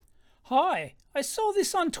Hi, I saw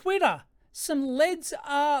this on Twitter. Some LEDs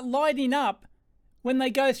are lighting up when they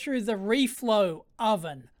go through the Reflow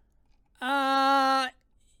oven.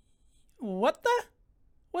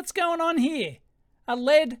 What's going on here? A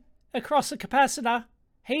LED across a capacitor,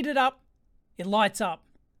 heat it up, it lights up.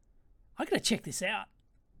 I gotta check this out.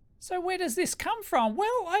 So where does this come from?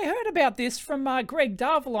 Well, I heard about this from Greg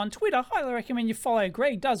Darville on Twitter. Highly recommend you follow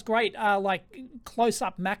Greg. Does great like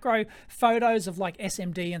close-up macro photos of like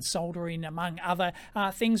SMD and soldering among other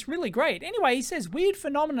things. Really great. Anyway, he says, weird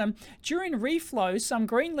phenomenon. During reflow, some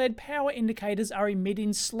green LED power indicators are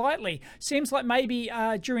emitting slightly. Seems like maybe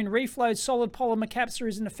during reflow, solid polymer capacitor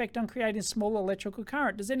is an effect on creating small electrical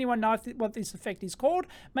current. Does anyone know what this effect is called?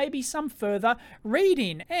 Maybe some further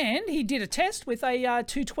reading. And he did a test with a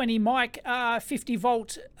 220 mic 50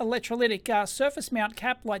 volt electrolytic surface mount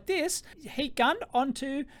cap like this, heat gunned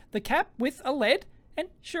onto the cap with a LED, and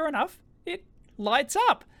sure enough, it lights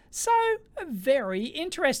up. So, very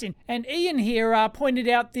interesting. And Ian here pointed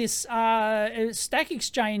out this Stack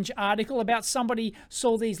Exchange article about somebody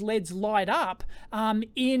saw these LEDs light up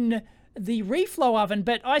in the reflow oven,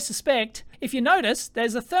 but I suspect, if you notice,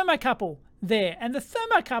 there's a thermocouple there, and the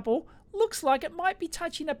thermocouple looks like it might be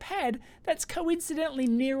touching a pad that's coincidentally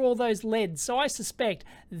near all those LEDs. So I suspect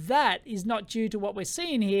that is not due to what we're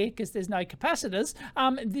seeing here because there's no capacitors.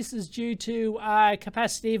 This is due to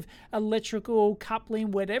capacitive electrical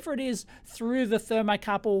coupling, whatever it is, through the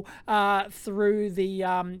thermocouple, through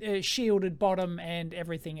the shielded bottom and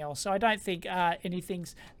everything else. So I don't think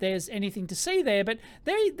there's anything to see there. But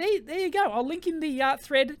there you go. I'll link in the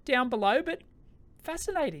thread down below. But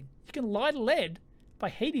fascinating. You can light a LED by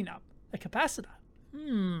heating up a capacitor.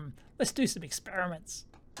 Let's do some experiments.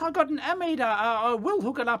 I've got an ammeter. I will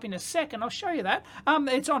hook it up in a second. I'll show you that.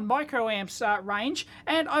 It's on microamps range,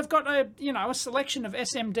 and I've got a selection of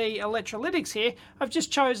SMD electrolytics here. I've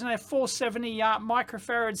just chosen a 470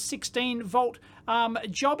 microfarad 16 volt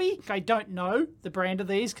jobby. I don't know the brand of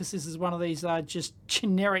these because this is one of these just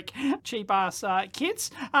generic cheap ass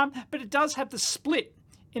kits, but it does have the split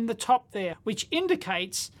in the top there, which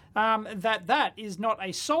indicates that is not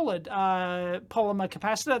a solid polymer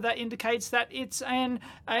capacitor. That indicates that it's a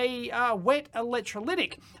wet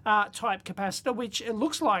electrolytic type capacitor, which it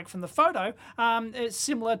looks like from the photo is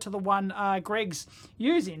similar to the one Greg's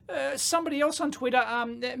using. Somebody else on Twitter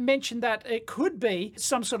mentioned that it could be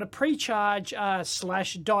some sort of pre-charge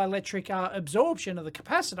slash dielectric absorption of the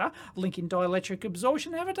capacitor. Link in dielectric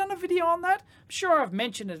absorption. Have I done a video on that? I'm sure I've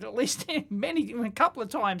mentioned it at least a couple of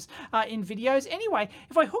times in videos. Anyway,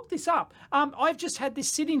 if I hook this up, I've just had this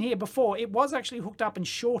sitting here before. It was actually hooked up and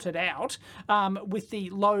shorted out with the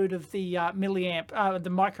load of the milliamp, the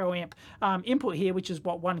microamp input here, which is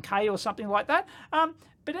what, 1K or something like that.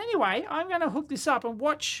 But anyway, I'm going to hook this up and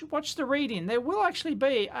watch the reading. There will actually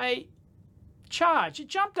be a charge. It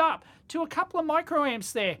jumped up to a couple of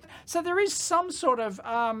microamps there. So there is some sort of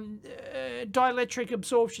dielectric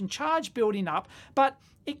absorption charge building up, but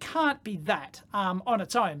it can't be that on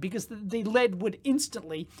its own because the LED would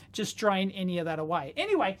instantly just drain any of that away.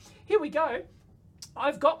 Anyway, here we go.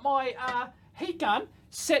 I've got my heat gun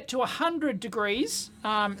set to 100 degrees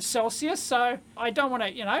Celsius, so I don't want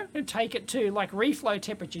to, take it to like reflow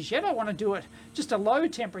temperatures yet. I want to do it just a low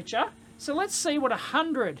temperature. So let's see what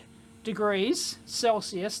 100 degrees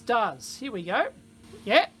Celsius does. Here we go.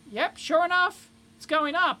 Yep, sure enough, it's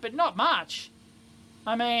going up, but not much.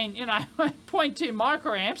 I mean, 0.2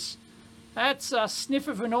 microamps. That's a sniff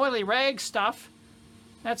of an oily rag stuff.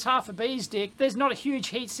 That's half a bee's dick. There's not a huge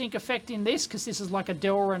heat sink effect in this because this is like a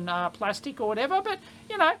Delrin plastic or whatever. But,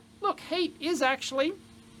 look, heat is actually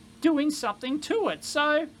doing something to it.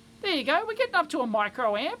 So, there you go. We're getting up to a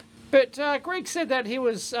microamp. But Greg said that he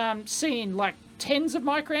was seeing like tens of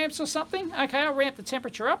microamps or something. Okay, I'll ramp the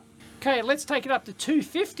temperature up. Okay, let's take it up to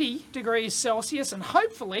 250 degrees Celsius, and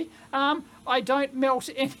hopefully I don't melt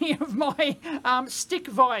any of my stick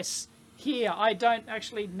vise here. I don't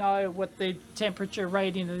actually know what the temperature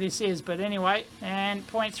rating of this is, but anyway, and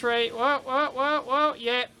 0.3, whoa,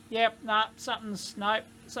 yep, nah, something's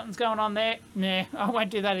going on there. Nah, I won't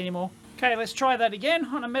do that anymore. Okay, let's try that again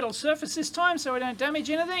on a metal surface this time so we don't damage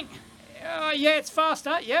anything. Yeah, it's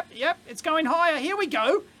faster, yep, it's going higher. Here we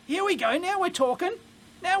go, now we're talking.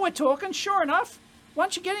 Sure enough,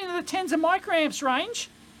 once you get into the tens of microamps range,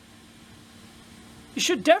 you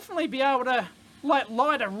should definitely be able to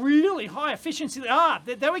light a really high efficiency.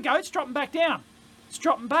 There we go, it's dropping back down. It's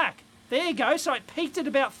dropping back. There you go, so it peaked at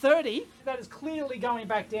about 30. That is clearly going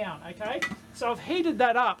back down, okay? So I've heated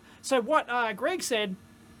that up. So what Greg said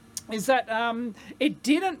is that it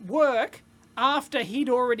didn't work after he'd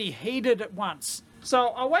already heated it once. So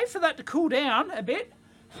I'll wait for that to cool down a bit.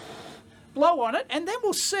 blow on it, and then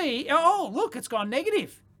we'll see. Oh, look, it's gone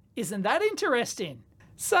negative. Isn't that interesting?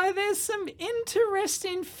 So there's some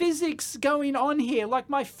interesting physics going on here. Like,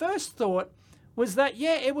 my first thought was that,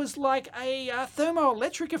 yeah, it was like a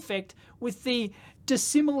thermoelectric effect with the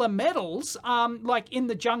dissimilar metals, like in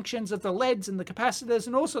the junctions of the leads and the capacitors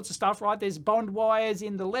and all sorts of stuff, right? There's bond wires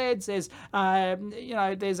in the leads. There's,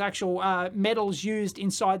 there's actual metals used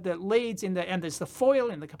inside the leads and there's the foil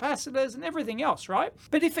in the capacitors and everything else, right?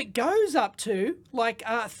 But if it goes up to like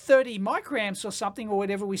 30 microamps or something or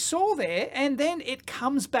whatever we saw there, and then it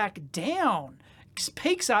comes back down,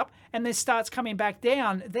 peaks up and then starts coming back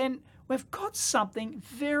down, then we've got something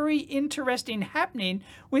very interesting happening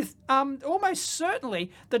with almost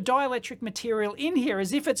certainly the dielectric material in here,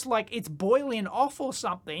 as if it's like it's boiling off or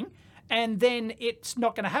something, and then it's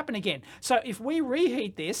not going to happen again. So if we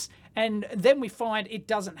reheat this and then we find it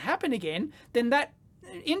doesn't happen again, then that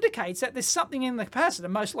indicates that there's something in the capacitor,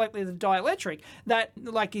 most likely the dielectric, that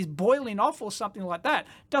like is boiling off or something like that.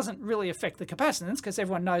 Doesn't really affect the capacitance, because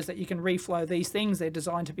everyone knows that you can reflow these things. They're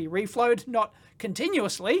designed to be reflowed, not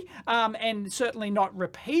continuously, and certainly not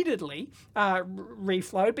repeatedly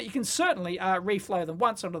reflowed, but you can certainly reflow them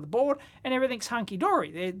once onto the board and everything's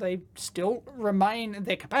hunky-dory. They still remain,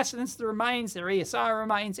 their capacitance remains, their ESR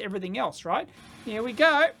remains, everything else, right? Here we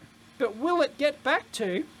go. But will it get back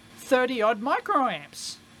to 30 odd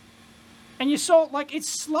microamps? And you saw, like, it's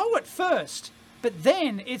slow at first, but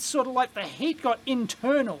then it's sort of like the heat got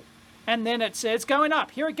internal, and then it says going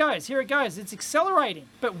up. Here it goes, it's accelerating.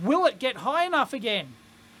 But will it get high enough again?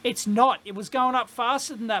 It's not. It was going up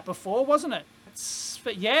faster than that before, wasn't it?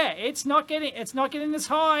 But yeah, it's not getting as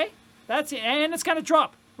high. That's it, and it's going to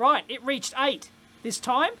drop. Right, it reached 8 this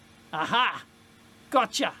time. Aha,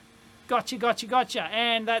 gotcha.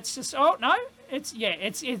 And that's just, oh no, it's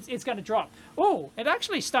going to drop. Oh, it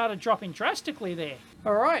actually started dropping drastically there.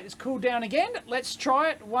 All right, it's cooled down again. Let's try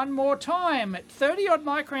it one more time. At 30 odd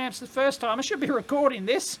microamps the first time. I should be recording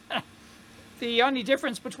this. The only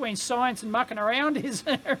difference between science and mucking around is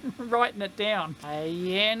writing it down.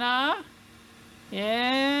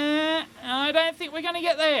 Yeah, I don't think we're going to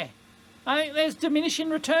get there. I think there's diminishing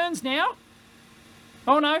returns now.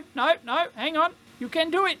 Oh no, hang on. You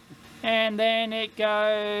can do it. And then it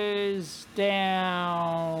goes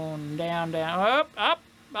down,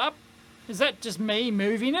 up. Is that just me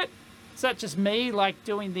moving it? Is that just me, like,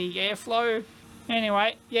 doing the airflow?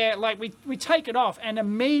 Anyway, yeah, like, we take it off and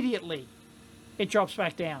immediately it drops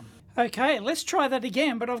back down. Okay, let's try that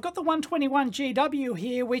again, but I've got the 121 GW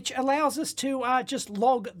here, which allows us to just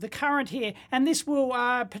log the current here, and this will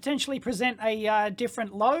potentially present a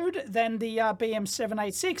different load than the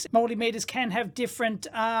BM786. Multimeters can have different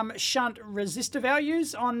shunt resistor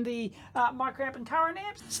values on the microamp and current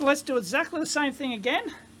amps. So let's do exactly the same thing again.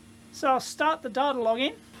 So I'll start the data log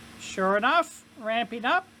in. Sure enough, ramping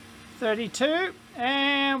up, 32,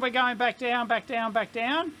 and we're going back down.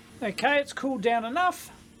 Okay, it's cooled down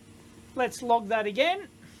enough. Let's log that again.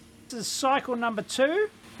 This is cycle number 2,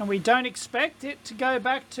 and we don't expect it to go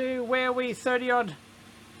back to where we 30 odd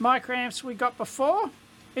microamps we got before.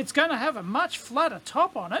 It's going to have a much flatter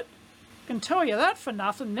top on it. I can tell you that for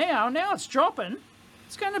nothing now. Now it's dropping.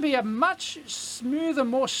 It's going to be a much smoother,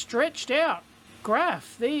 more stretched out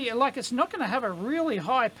graph. Like, it's not going to have a really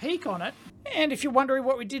high peak on it. And if you're wondering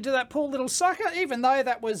what we did to that poor little sucker, even though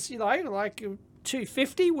that was, you know, like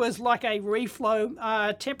 250 was like a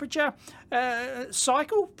reflow temperature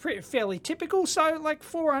cycle, fairly typical. So like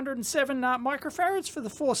 407 microfarads for the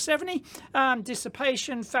 470.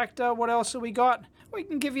 Dissipation factor, what else have we got? We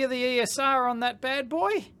can give you the ESR on that bad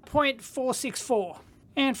boy, 0.464.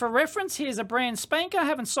 And for reference, here's a brand spanker. I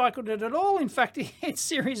haven't cycled it at all. In fact, its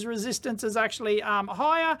series resistance is actually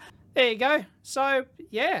higher. There you go. So,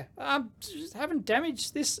 yeah, just haven't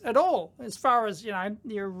damaged this at all as far as, you know,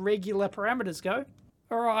 your regular parameters go.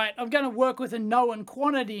 All right, I'm going to work with a known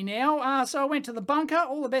quantity now. So I went to the bunker.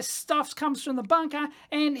 All the best stuff comes from the bunker.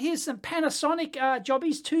 And here's some Panasonic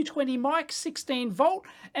jobbies, 220 mic, 16 volt.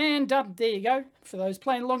 And there you go. For those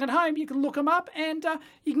playing along at home, you can look them up and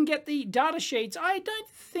you can get the data sheets. I don't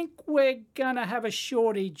think we're going to have a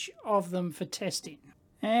shortage of them for testing.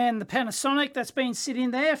 And the Panasonic that's been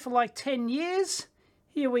sitting there for like 10 years.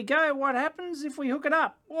 Here we go. What happens if we hook it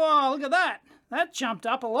up? Whoa, look at that. That jumped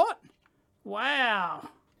up a lot. Wow.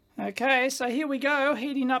 Okay, so here we go,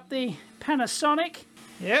 heating up the Panasonic.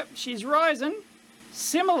 Yep, she's rising.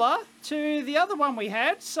 Similar to the other one we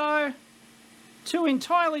had, so 2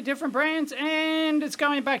 entirely different brands, and it's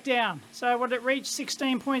going back down. So what it reached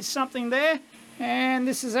 16 point something there, and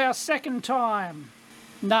this is our second time.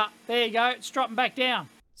 Nah, there you go, it's dropping back down.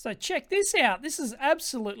 So check this out. This is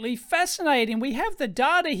absolutely fascinating. We have the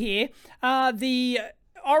data here. The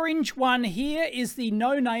orange one here is the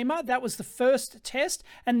no-namer. That was the first test.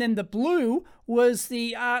 And then the blue was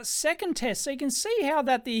the second test. So you can see how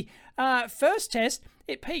that the first test,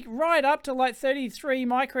 it peaked right up to like 33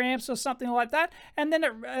 microamps or something like that. And then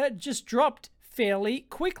it just dropped fairly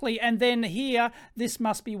quickly. And then here, this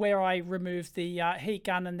must be where I removed the heat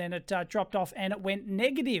gun, and then it dropped off and it went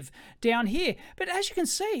negative down here. But as you can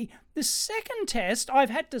see, the second test, I've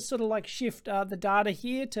had to sort of like shift the data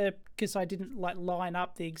here because I didn't like line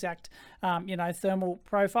up the exact, thermal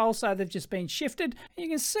profile. So they've just been shifted. You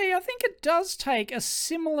can see, I think it does take a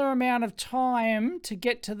similar amount of time to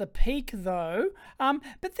get to the peak though.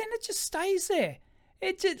 But then it just stays there.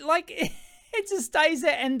 It just like... It just stays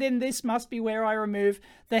there, and then this must be where I remove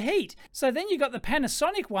the heat. So then you got the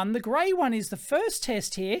Panasonic one. The grey one is the first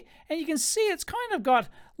test here, and you can see it's kind of got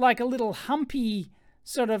like a little humpy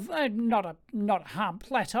sort of, not a hump,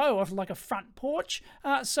 plateau of like a front porch,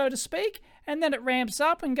 so to speak. And then it ramps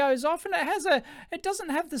up and goes off, and it doesn't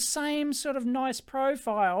have the same sort of nice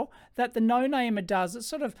profile that the no-namer does. It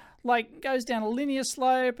sort of like goes down a linear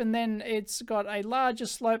slope, and then it's got a larger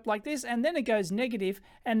slope like this, and then it goes negative,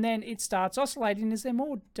 and then it starts oscillating. Is there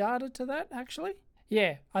more data to that actually?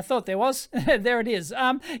 Yeah, I thought there was. There it is.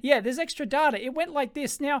 Yeah, there's extra data. It went like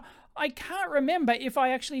this. Now, I can't remember if I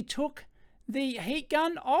actually took the heat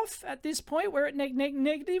gun off at this point where it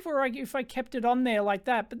negative, or if I kept it on there like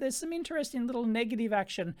that. But there's some interesting little negative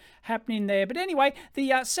action happening there. But anyway,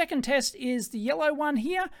 the second test is the yellow one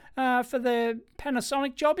here for the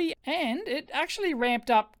Panasonic jobby, and it actually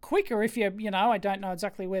ramped up quicker if I don't know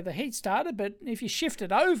exactly where the heat started, but if you shift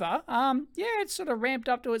it over, yeah, it sort of ramped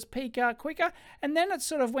up to its peak quicker, and then it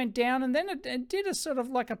sort of went down, and then it did a sort of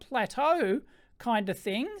like a plateau kind of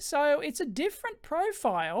thing. So it's a different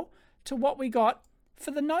profile to what we got for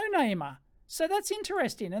the no-namer. So that's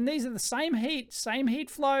interesting. And these are the same heat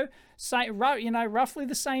flow, roughly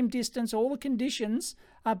the same distance. All the conditions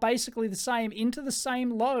are basically the same into the same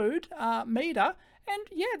load meter. And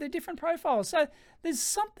yeah, they're different profiles. So there's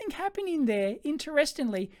something happening there,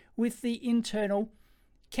 interestingly, with the internal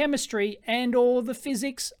chemistry and or the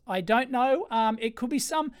physics. I don't know. It could be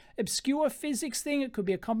some obscure physics thing. It could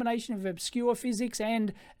be a combination of obscure physics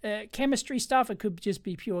and chemistry stuff. It could just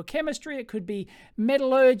be pure chemistry. It could be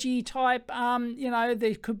metallurgy type.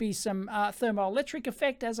 There could be some thermoelectric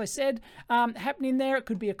effect, as I said, happening there. It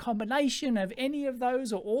could be a combination of any of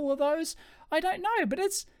those or all of those. I don't know, but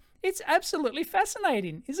it's absolutely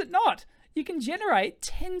fascinating, is it not? You can generate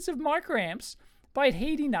tens of microamps by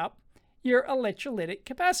heating up your electrolytic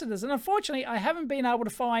capacitors. And unfortunately, I haven't been able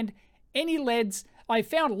to find any LEDs. I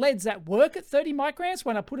found LEDs that work at 30 microamps.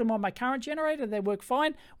 When I put them on my current generator, they work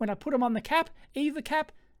fine. When I put them on the cap, EEV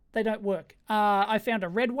cap, they don't work. I found a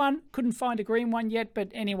red one, couldn't find a green one yet,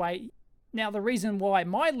 but anyway. Now, the reason why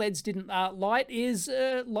my LEDs didn't light is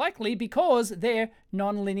likely because they're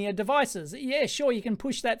non-linear devices. Yeah, sure, you can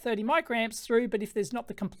push that 30 microamps through, but if there's not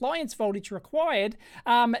the compliance voltage required,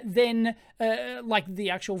 then like the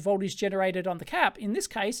actual voltage generated on the cap, in this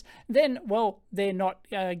case, then, well, they're not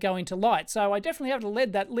going to light. So I definitely have a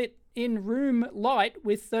LED that lit in room light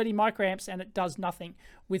with 30 microamps, and it does nothing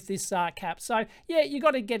with this cap. So yeah, you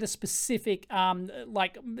got to get a specific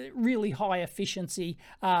like really high efficiency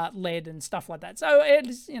LED and stuff like that. So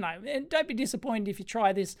it's, don't be disappointed if you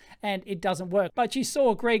try this and it doesn't work. But you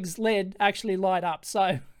saw Greg's LED actually light up,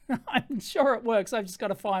 so I'm sure it works. I've just got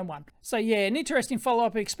to find one. So yeah, an interesting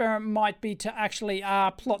follow-up experiment might be to actually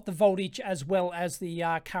plot the voltage as well as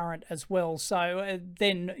the current as well. So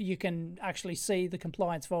then you can actually see the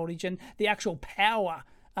compliance voltage and the actual power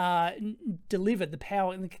delivered, the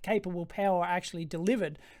power and the capable power actually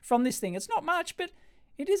delivered from this thing. It's not much, but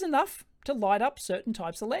it is enough to light up certain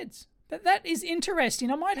types of LEDs. But that is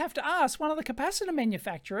interesting. I might have to ask one of the capacitor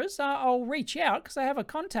manufacturers. I'll reach out because I have a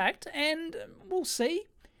contact, and we'll see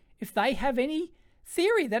if they have any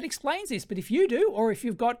theory that explains this. But if you do, or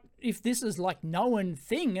if this is like known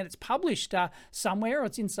thing and it's published somewhere, or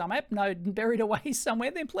it's in some app node buried away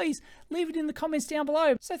somewhere, then please leave it in the comments down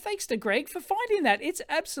below. So thanks to Greg for finding that. It's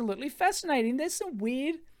absolutely fascinating. There's some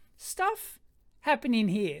weird stuff happening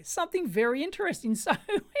here, something very interesting. So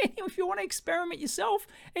if you want to experiment yourself,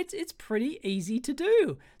 it's pretty easy to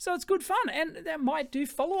do. So it's good fun, and they might do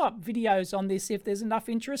follow-up videos on this if there's enough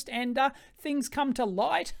interest and things come to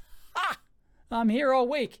light. I'm here all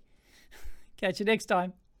week. Catch you next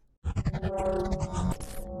time.